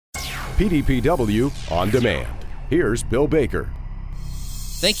PDPW On Demand. Here's Bill Baker.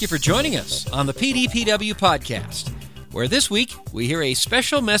 Thank you for joining us on the PDPW podcast, where this week we hear a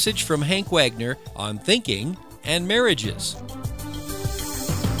special message from Hank Wagner on thinking and marriages.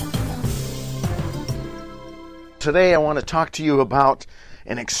 Today I want to talk to you about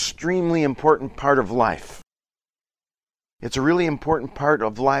an extremely important part of life. It's a really important part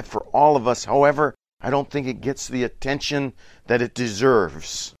of life for all of us. However, I don't think it gets the attention that it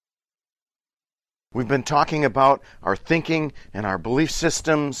deserves. We've been talking about our thinking and our belief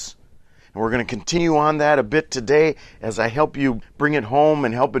systems, and we're going to continue on that a bit today as I help you bring it home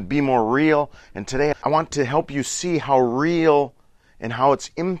and help it be more real. And today I want to help you see how real and how it's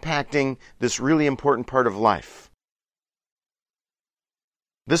impacting this really important part of life.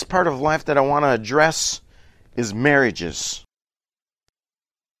 This part of life that I want to address is marriages.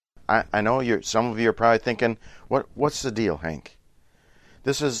 I know some of you are probably thinking, what's the deal, Hank?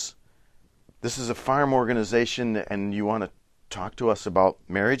 This is a farm organization and you want to talk to us about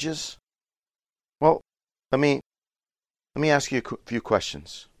marriages? Well, let me ask you a few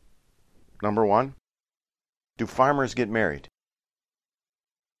questions. Number one, do farmers get married?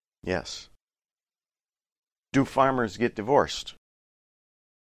 Yes. Do farmers get divorced?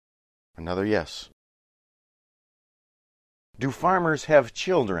 Another yes. Do farmers have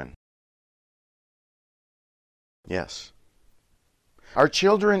children? Yes. Are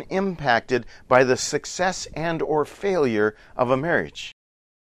children impacted by the success and or failure of a marriage?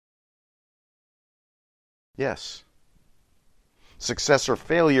 Yes. Success or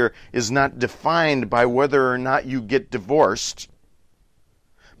failure is not defined by whether or not you get divorced,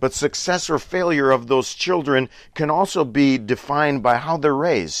 but success or failure of those children can also be defined by how they're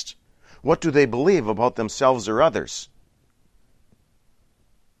raised. What do they believe about themselves or others?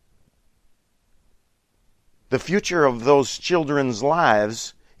 The future of those children's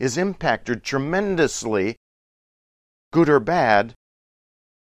lives is impacted tremendously, good or bad,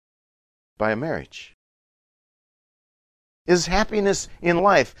 by a marriage. Is happiness in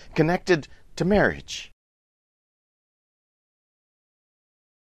life connected to marriage?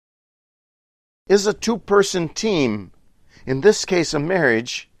 Is a two-person team, in this case a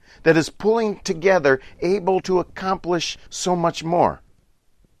marriage, that is pulling together able to accomplish so much more?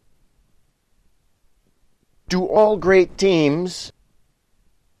 Do all great teams,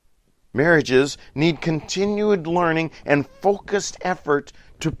 marriages, need continued learning and focused effort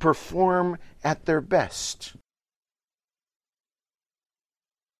to perform at their best?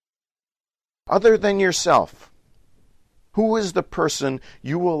 Other than yourself, who is the person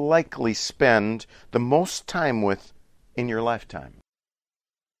you will likely spend the most time with in your lifetime?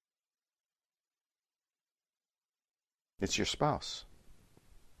 It's your spouse.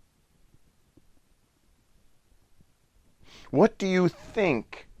 What do you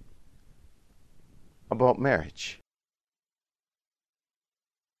think about marriage?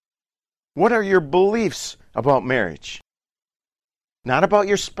 What are your beliefs about marriage? Not about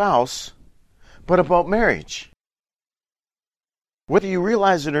your spouse, but about marriage. Whether you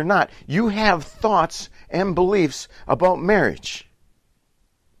realize it or not, you have thoughts and beliefs about marriage.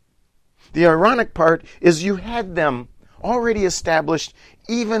 The ironic part is you had them already established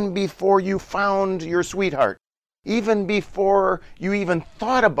even before you found your sweetheart. Even before you even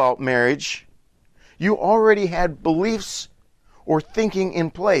thought about marriage, you already had beliefs or thinking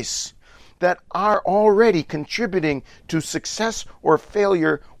in place that are already contributing to success or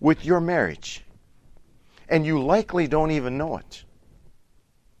failure with your marriage. And you likely don't even know it.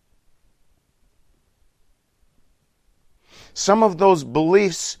 Some of those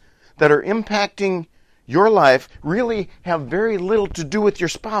beliefs that are impacting your life really have very little to do with your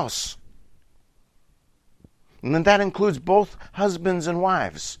spouse. And then that includes both husbands and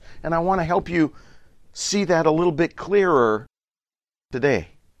wives. And I want to help you see that a little bit clearer today.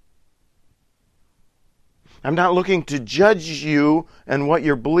 I'm not looking to judge you and what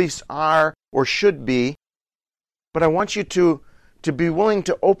your beliefs are or should be, but I want you to be willing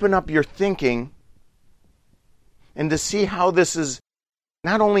to open up your thinking and to see how this is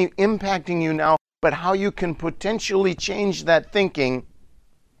not only impacting you now, but how you can potentially change that thinking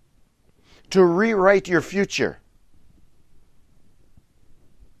to rewrite your future.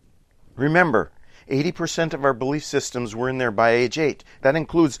 Remember, 80% of our belief systems were in there by age 8. That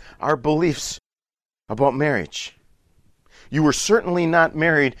includes our beliefs about marriage. You were certainly not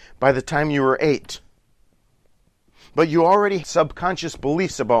married by the time you were 8. But you already had subconscious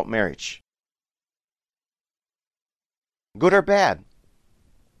beliefs about marriage. Good or bad?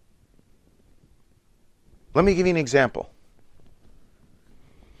 Let me give you an example.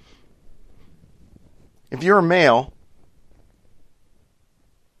 If you're a male,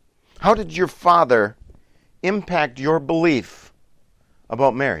 How did your father impact your belief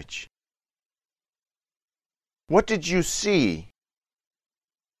about marriage? What did you see?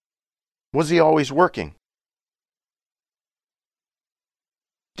 Was he always working?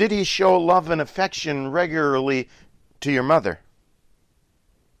 Did he show love and affection regularly to your mother?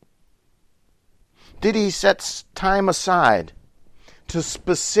 Did he set time aside to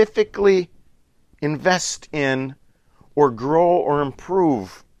specifically invest in or grow or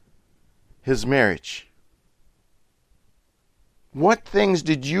improve his marriage? What things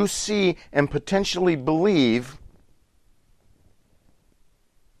did you see and potentially believe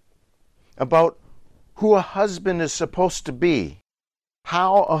about who a husband is supposed to be?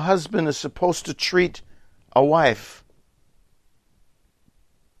 How a husband is supposed to treat a wife?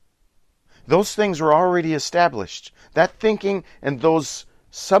 Those things were already established. That thinking and those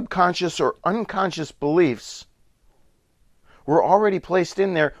subconscious or unconscious beliefs were already placed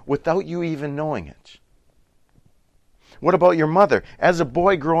in there without you even knowing it. What about your mother? As a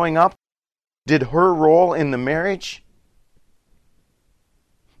boy growing up, did her role in the marriage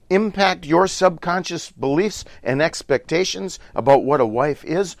impact your subconscious beliefs and expectations about what a wife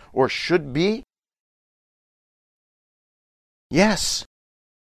is or should be? Yes.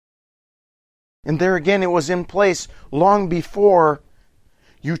 And there again, it was in place long before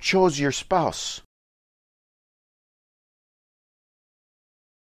you chose your spouse.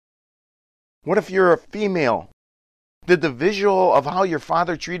 What if you're a female? Did the visual of how your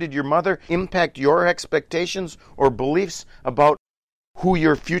father treated your mother impact your expectations or beliefs about who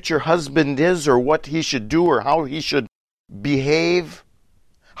your future husband is or what he should do or how he should behave,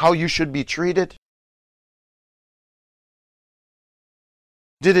 how you should be treated?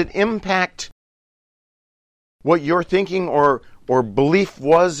 Did it impact what your thinking or belief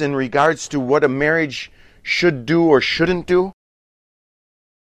was in regards to what a marriage should do or shouldn't do?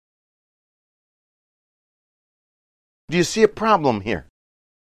 Do you see a problem here?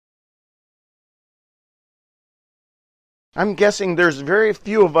 I'm guessing there's very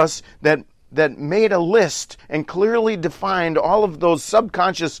few of us that made a list and clearly defined all of those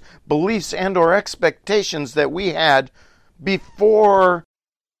subconscious beliefs and or expectations that we had before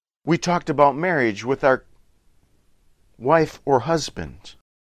we talked about marriage with our wife or husband.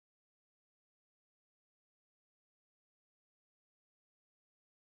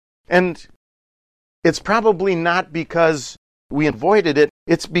 And it's probably not because we avoided it.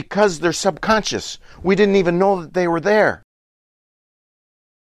 It's because they're subconscious. We didn't even know that they were there.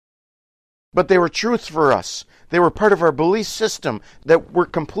 But they were truths for us. They were part of our belief system that we're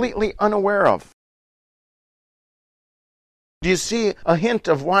completely unaware of. Do you see a hint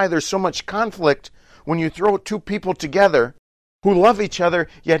of why there's so much conflict when you throw two people together who love each other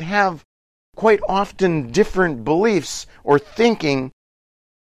yet have quite often different beliefs or thinking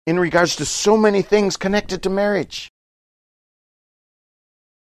in regards to so many things connected to marriage?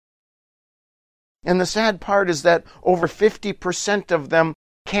 And the sad part is that over 50% of them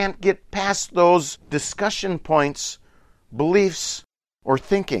can't get past those discussion points, beliefs, or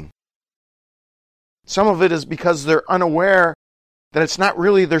thinking. Some of it is because they're unaware that it's not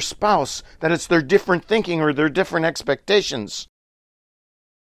really their spouse, that it's their different thinking or their different expectations.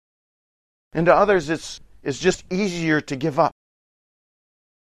 And to others, it's just easier to give up.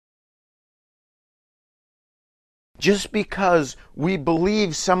 Just because we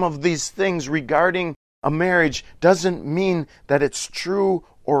believe some of these things regarding a marriage doesn't mean that it's true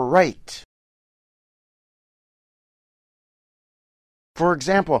or right. For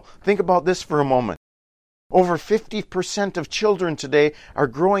example, think about this for a moment. Over 50% of children today are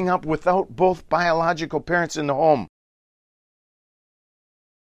growing up without both biological parents in the home.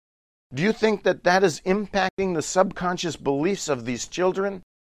 Do you think that that is impacting the subconscious beliefs of these children?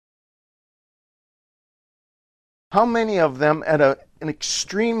 How many of them at an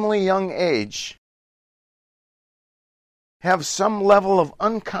extremely young age have some level of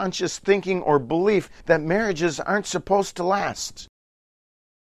unconscious thinking or belief that marriages aren't supposed to last?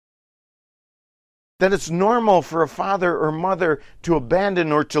 That it's normal for a father or mother to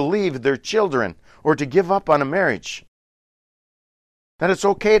abandon or to leave their children or to give up on a marriage? That it's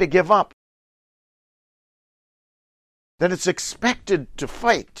okay to give up? That it's expected to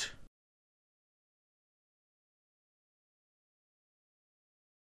fight?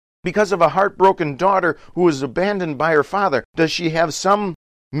 Because of a heartbroken daughter who is abandoned by her father, does she have some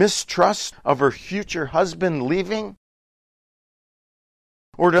mistrust of her future husband leaving?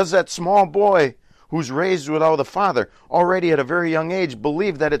 Or does that small boy who's raised without a father already at a very young age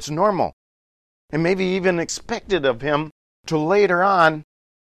believe that it's normal and maybe even expected of him to later on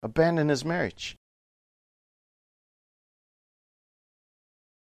abandon his marriage?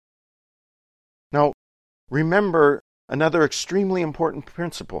 Now, remember another extremely important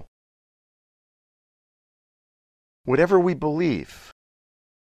principle. Whatever we believe,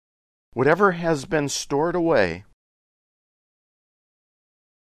 whatever has been stored away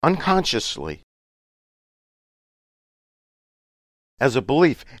unconsciously as a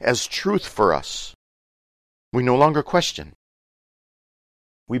belief, as truth for us, we no longer question.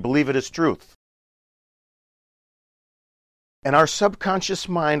 We believe it as truth. And our subconscious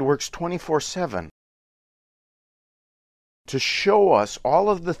mind works 24/7 to show us all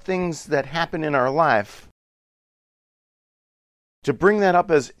of the things that happen in our life, to bring that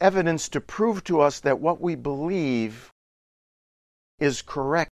up as evidence to prove to us that what we believe is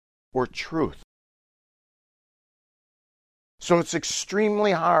correct or truth. So it's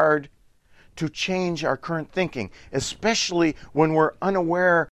extremely hard to change our current thinking, especially when we're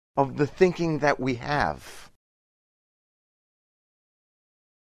unaware of the thinking that we have.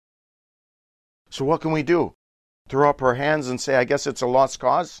 So what can we do? Throw up our hands and say, I guess it's a lost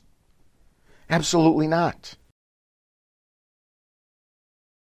cause? Absolutely not.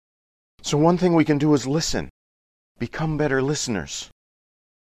 So one thing we can do is listen. Become better listeners.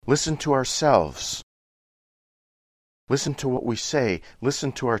 Listen to ourselves. Listen to what we say.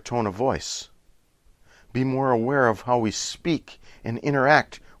 Listen to our tone of voice. Be more aware of how we speak and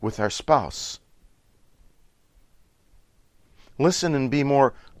interact with our spouse. Listen and be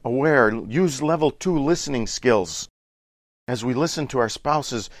more aware. Use level 2 listening skills as we listen to our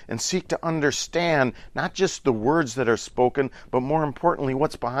spouses and seek to understand not just the words that are spoken, but more importantly,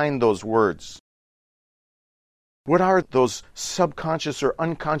 what's behind those words. What are those subconscious or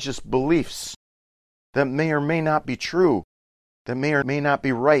unconscious beliefs that may or may not be true, that may or may not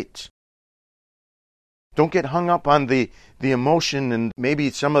be right? Don't get hung up on the emotion and maybe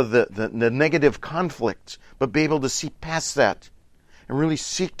some of the negative conflict, but be able to see past that and really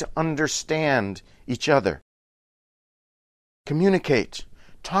seek to understand each other. Communicate.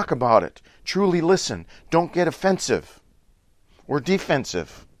 Talk about it. Truly listen. Don't get offensive or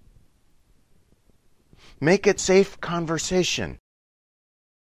defensive. Make it safe conversation.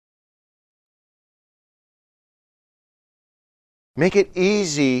 Make it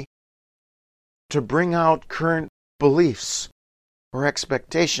easy to bring out current beliefs or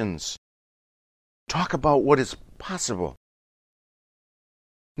expectations. Talk about what is possible.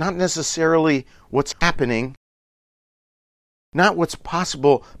 Not necessarily what's happening, not what's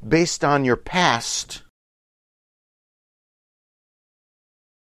possible based on your past,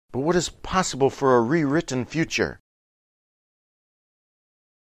 but what is possible for a rewritten future.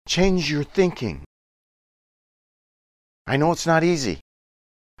 Change your thinking. I know it's not easy.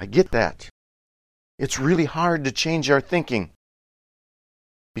 I get that. It's really hard to change our thinking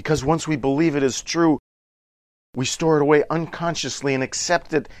because once we believe it is true, we store it away unconsciously and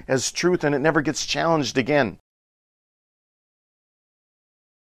accept it as truth, and it never gets challenged again.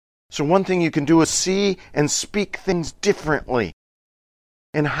 So one thing you can do is see and speak things differently.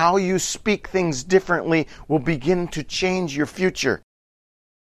 And how you speak things differently will begin to change your future.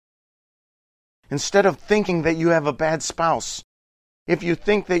 Instead of thinking that you have a bad spouse, if you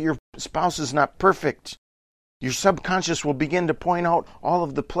think that your spouse is not perfect, your subconscious will begin to point out all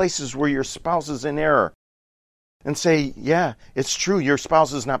of the places where your spouse is in error and say, yeah, it's true, your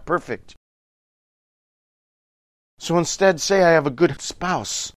spouse is not perfect. So instead say, I have a good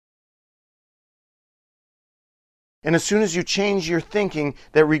spouse. And as soon as you change your thinking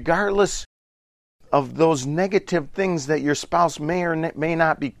that regardless of those negative things that your spouse may or may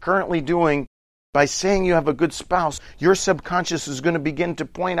not be currently doing, by saying you have a good spouse, your subconscious is going to begin to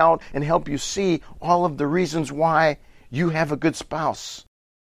point out and help you see all of the reasons why you have a good spouse.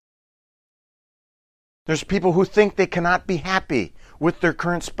 There's people who think they cannot be happy with their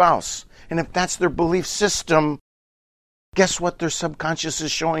current spouse. And if that's their belief system, guess what their subconscious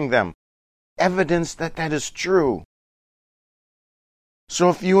is showing them? Evidence that that is true. So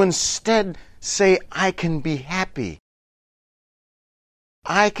if you instead say, I can be happy.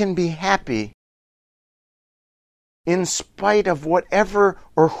 I can be happy in spite of whatever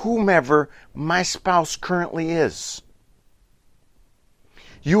or whomever my spouse currently is.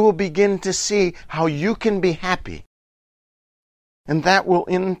 You will begin to see how you can be happy. And that will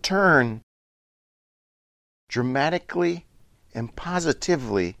in turn dramatically and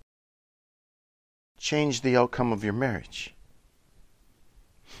positively change the outcome of your marriage.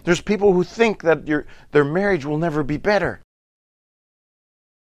 There's people who think that their marriage will never be better.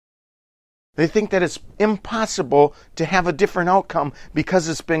 They think that it's impossible to have a different outcome because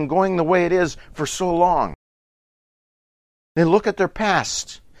it's been going the way it is for so long. They look at their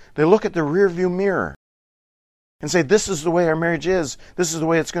past. They look at the rearview mirror. and say, this is the way our marriage is. This is the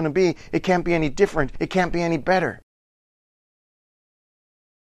way it's going to be. It can't be any different. It can't be any better.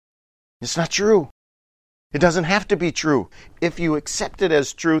 It's not true. It doesn't have to be true. If you accept it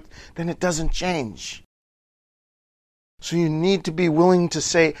as truth, then it doesn't change. So you need to be willing to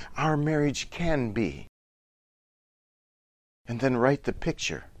say, our marriage can be. And then write the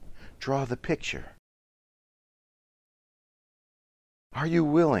picture. Draw the picture. Are you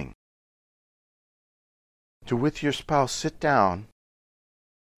willing to, with your spouse, sit down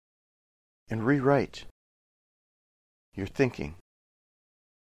and rewrite your thinking?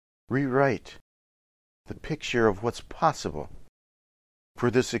 Rewrite the picture of what's possible for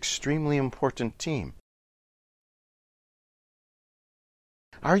this extremely important team.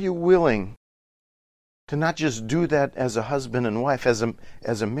 Are you willing to not just do that as a husband and wife, as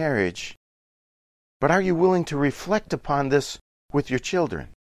a marriage, but are you willing to reflect upon this with your children?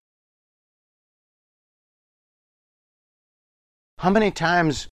 How many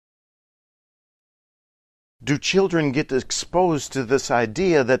times do children get exposed to this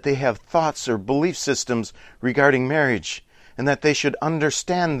idea that they have thoughts or belief systems regarding marriage and that they should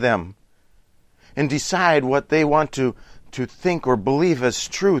understand them and decide what they want to think or believe as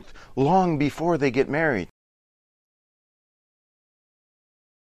truth long before they get married?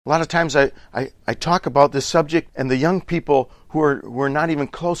 A lot of times I talk about this subject, and the young people who are not even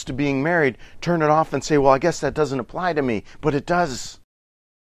close to being married turn it off and say, well, I guess that doesn't apply to me. But it does.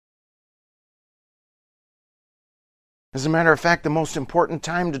 As a matter of fact, the most important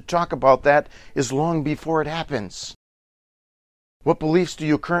time to talk about that is long before it happens. What beliefs do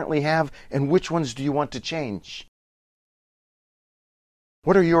you currently have, and which ones do you want to change?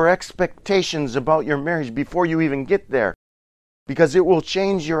 What are your expectations about your marriage before you even get there? Because it will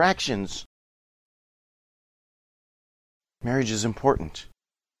change your actions. Marriage is important.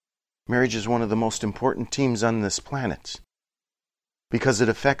 Marriage is one of the most important teams on this planet because it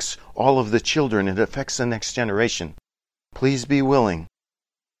affects all of the children. It affects the next generation. Please be willing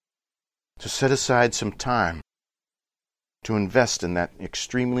to set aside some time to invest in that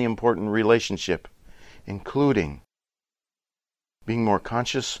extremely important relationship, including being more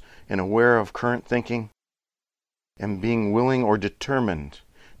conscious and aware of current thinking, and being willing or determined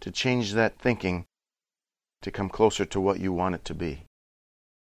to change that thinking to come closer to what you want it to be.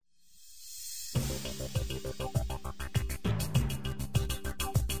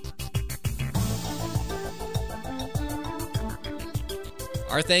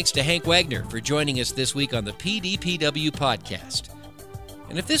 Our thanks to Hank Wagner for joining us this week on the PDPW podcast.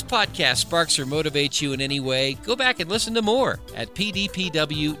 And if this podcast sparks or motivates you in any way, go back and listen to more at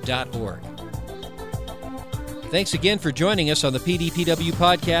pdpw.org. Thanks again for joining us on the PDPW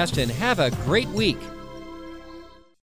podcast, and have a great week.